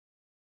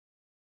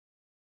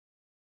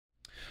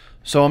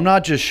So I'm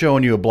not just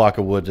showing you a block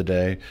of wood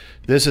today.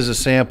 This is a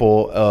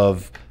sample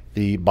of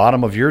the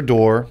bottom of your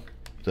door,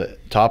 the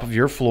top of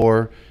your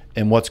floor,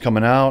 and what's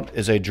coming out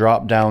is a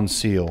drop-down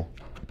seal.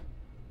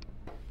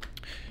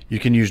 You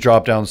can use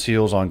drop-down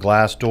seals on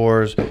glass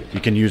doors. You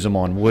can use them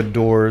on wood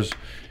doors.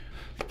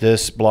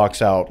 This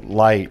blocks out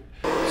light,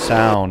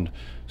 sound,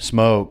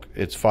 smoke.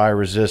 It's fire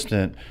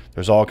resistant.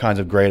 There's all kinds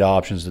of great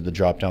options that the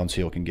drop-down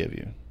seal can give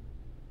you.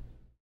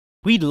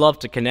 We'd love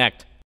to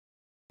connect.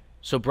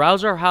 So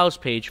browse our house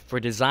page for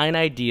design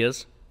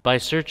ideas by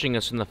searching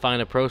us in the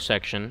Find a Pro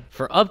section.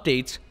 For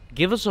updates,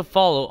 give us a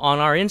follow on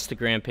our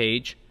Instagram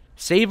page,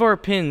 save our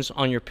pins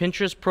on your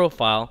Pinterest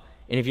profile,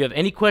 and if you have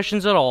any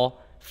questions at all,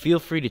 feel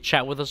free to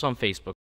chat with us on Facebook.